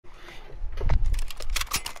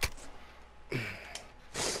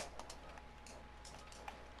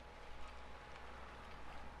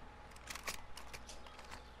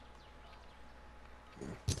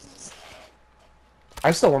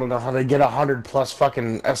I still want to know how they get 100+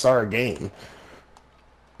 fucking SR a game.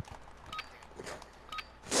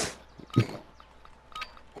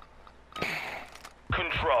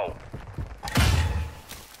 Control.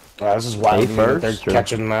 This is wild to me that they're first, or?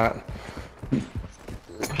 catching that.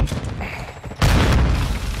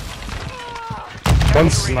 One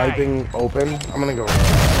sniping open. I'm gonna go.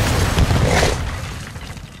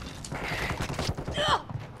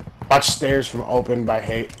 Watch stairs from open by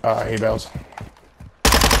hay bales. Who's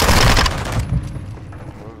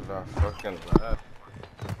that fucking left?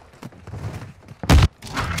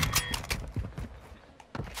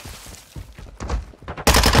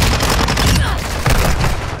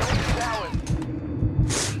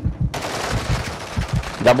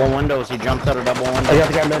 Double windows. He jumped out of double window. I got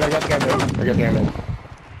the guy mid. I got the guy mid. I got the guy mid.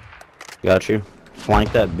 Got you.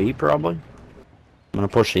 Flank that B probably. I'm gonna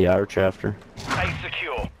push the arch after. Stay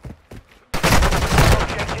secure.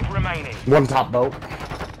 Objective remaining. One top boat.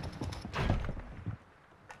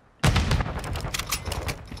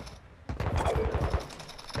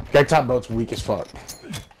 That top boat's weak as fuck.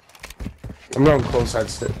 I'm going close side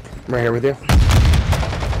stick. I'm right here with you.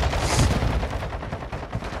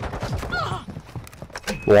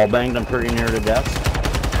 Wall banged. I'm pretty near to death.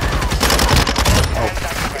 Oh,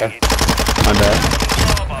 okay. My bad.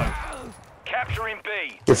 Bravo. Capturing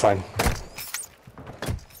B. You're fine.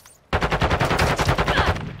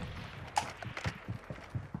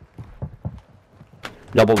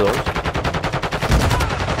 Double doors.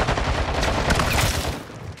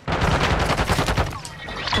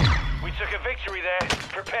 We took a victory there.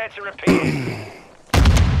 Prepare to repeat.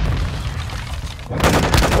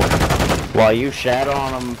 While you shat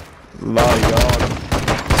on him, my god.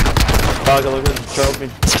 Fuck, look at the trophy.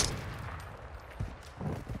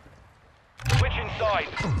 Switch inside.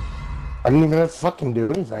 I didn't even fucking do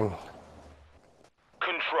anything.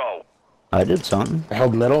 Control. I did something. I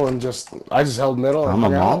held middle and I just held middle. And I'm a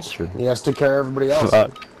hung out. monster. He has to care of everybody else.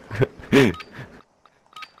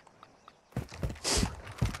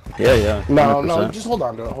 Yeah. No, 100%. just hold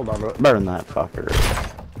on to it. Hold on to it. Burn that fucker.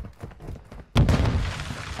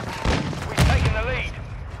 We've taken the lead.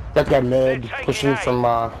 That guy mid, They're taking pushing A. from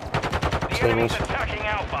The enemy's stables. attacking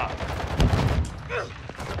Alpha.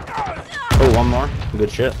 Oh, one more.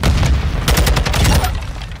 Good shit.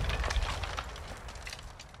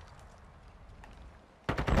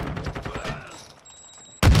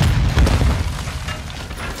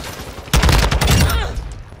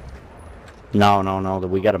 No,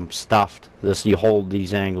 we got them stuffed. You hold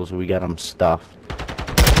these angles, we got them stuffed.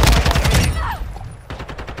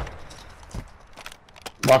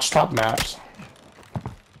 Watch top maps.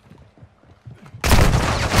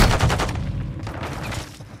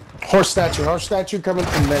 Horse statue coming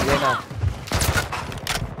from mid right now.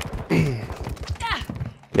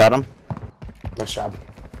 Got him? Nice job.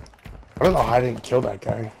 I don't know how I didn't kill that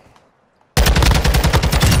guy.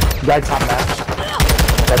 Guy top maps.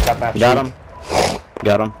 Guy top maps. Got him.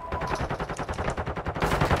 Got him.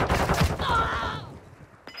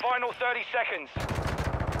 Final 30 seconds.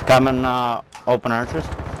 Coming, open arches.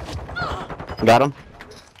 Got him.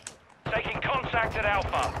 Taking contact at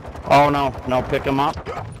Alpha. Oh no, pick him up.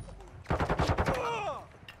 They're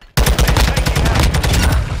taking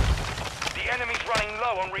Alpha. The enemy's running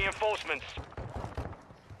low on reinforcements.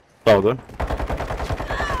 All good.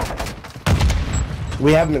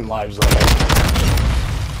 We have him in lives though, man.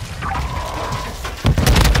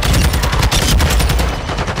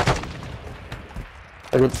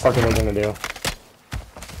 Like, what the fuck are they gonna do?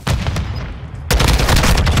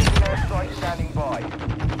 Airstrike standing by.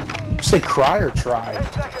 Say cry or try?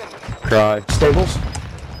 10 seconds. Cry.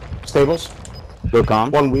 Stables. Go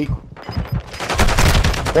calm. 1 week.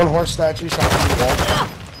 One horse statue, shot from the wall.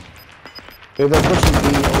 They're pushing B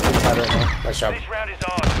open side right now. Nice job. This round is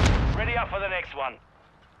ours. Ready up for the next one.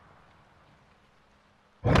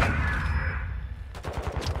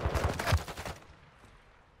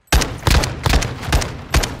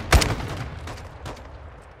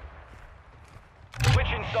 Switch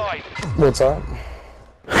inside. What's up?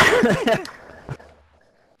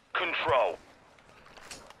 Control.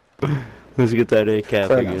 Let's get that A cap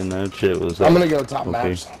Fair again. enough. That shit was. I'm gonna go top Okay.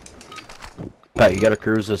 maps. Pat, you gotta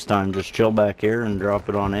cruise this time. Just chill back here and drop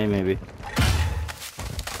it on A maybe.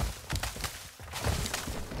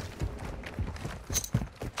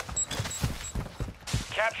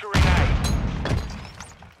 Capturing A.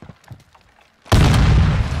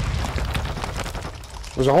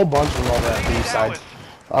 There's a whole bunch of them over at B side.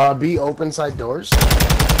 B open side doors.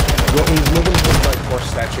 Well, he's moving to the like horse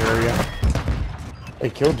statue area. They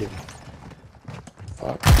killed you.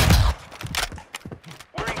 Fuck.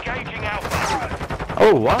 We're engaging Alpha.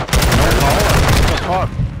 Oh what? fuck?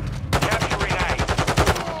 Capturing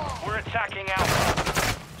A. We're attacking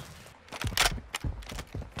Alpha.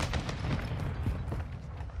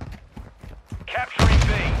 Capturing B.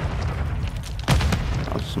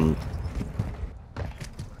 That's some...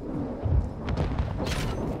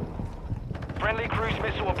 Friendly cruise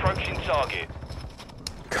missile approaching target.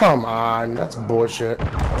 Come on, that's bullshit.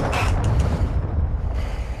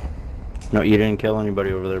 No, you didn't kill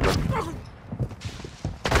anybody over there, bro.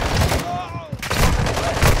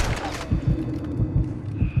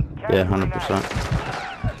 Yeah, 100%.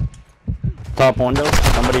 Top window,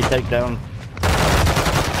 somebody take down.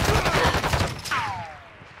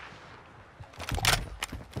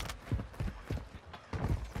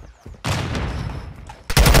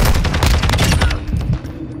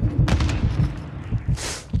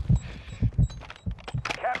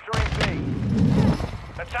 Capturing B.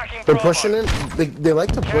 Attacking They're Bravo. pushing in. They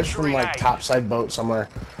like to push from like topside boat somewhere.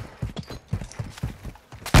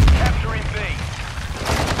 Capturing B.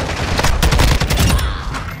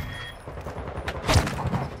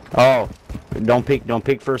 Oh, don't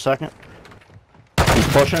peek for a second. He's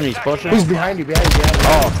pushing. He's behind you, behind you.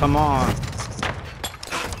 Oh, come on.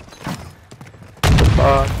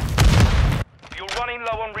 You're running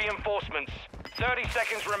low on reinforcements. 30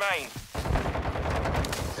 seconds remain.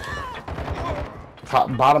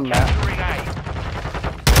 Top, bottom map. Capturing A.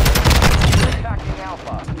 Attacking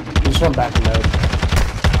Alpha. Just went back node.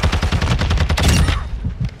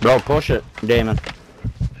 Bro, push it, Demon.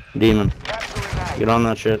 Capturing A. Get on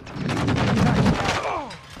that shit.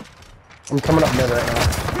 I'm coming up mid right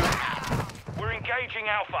now. We're engaging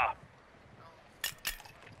Alpha.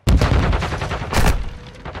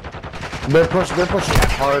 They're pushing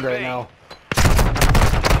hard right now.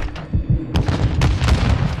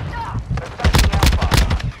 Attacking Alpha.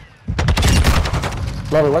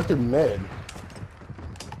 No, they went through mid.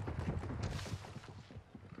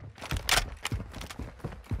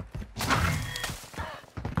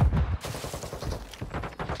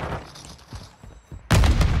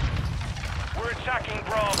 We're attacking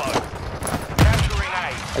Bravo. Capturing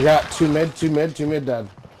A. I got two mid dead.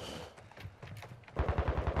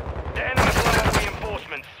 The enemy's low on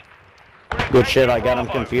reinforcements. We're Good shit, I engaging got him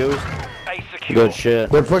Bravo. confused. A secure. Good shit.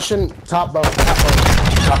 They're pushing top boat,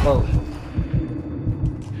 top boat.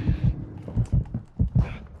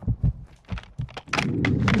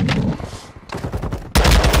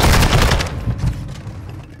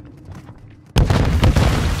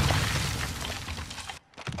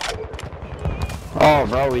 Oh,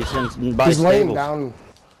 bro, he's in by He's laying stables. down.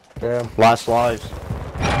 Yeah. Last lives.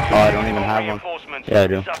 Oh, I don't even have one. Reinforcements. Yeah, I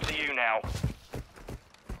do. It's up to you now.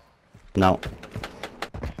 No.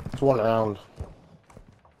 It's one round.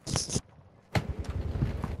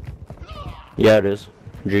 Yeah, it is.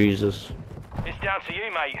 Jesus. It's down to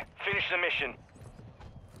you, mate. Finish the mission.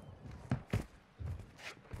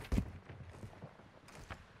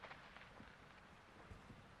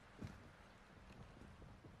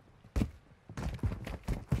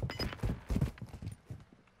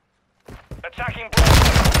 Attacking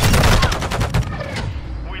Bravo.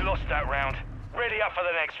 We lost that round. Ready up for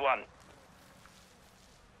the next one.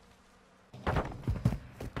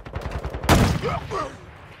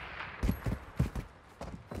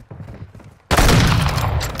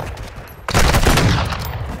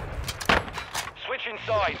 Switching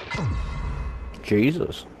sides.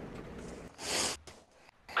 Jesus.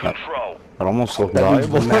 Control. That almost looked That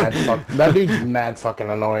valuable. dude's mad. That dude's mad fucking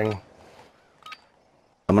annoying.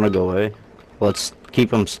 I'm gonna go away. Let's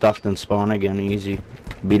keep him stuffed and spawn again easy.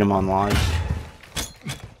 Beat him on live.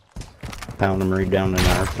 Pound him right down and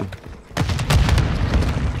arc him.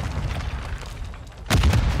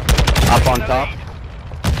 Up on top.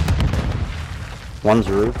 One's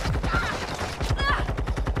roof.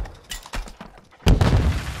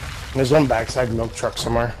 There's one backside milk truck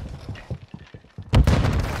somewhere.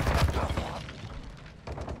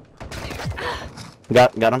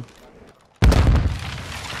 Got him.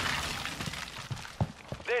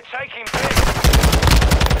 They're taking big.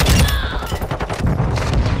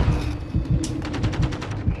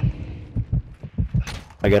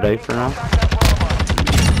 I got 8 for now.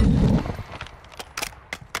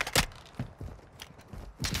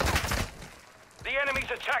 The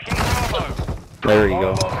enemy's attacking Bravo. There you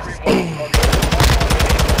go.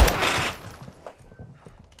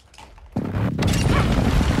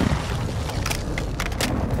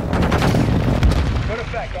 Put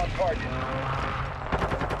it back on target.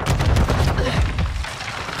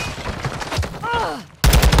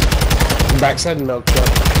 Backside milk truck.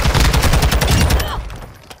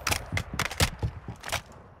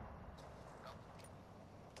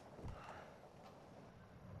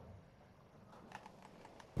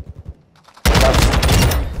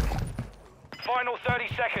 Final 30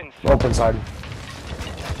 seconds. Open side.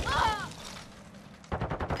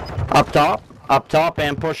 Up top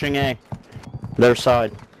and pushing A. Their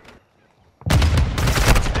side.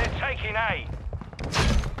 They're taking A.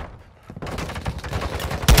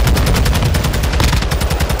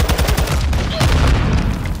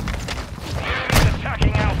 Enemies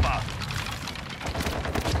attacking Alpha.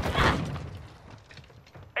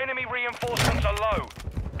 Enemy reinforcements are low.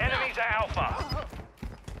 Enemies at Alpha.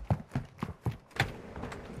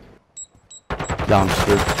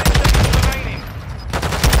 Dumpster. 10 seconds remaining.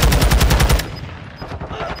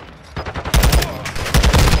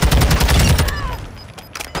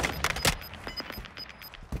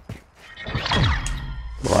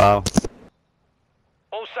 Wow.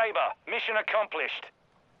 All Saber, mission accomplished.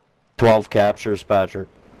 12 captures, Patrick.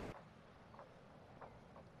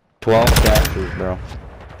 12 captures, bro.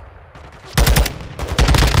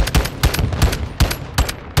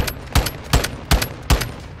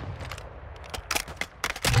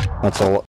 That's a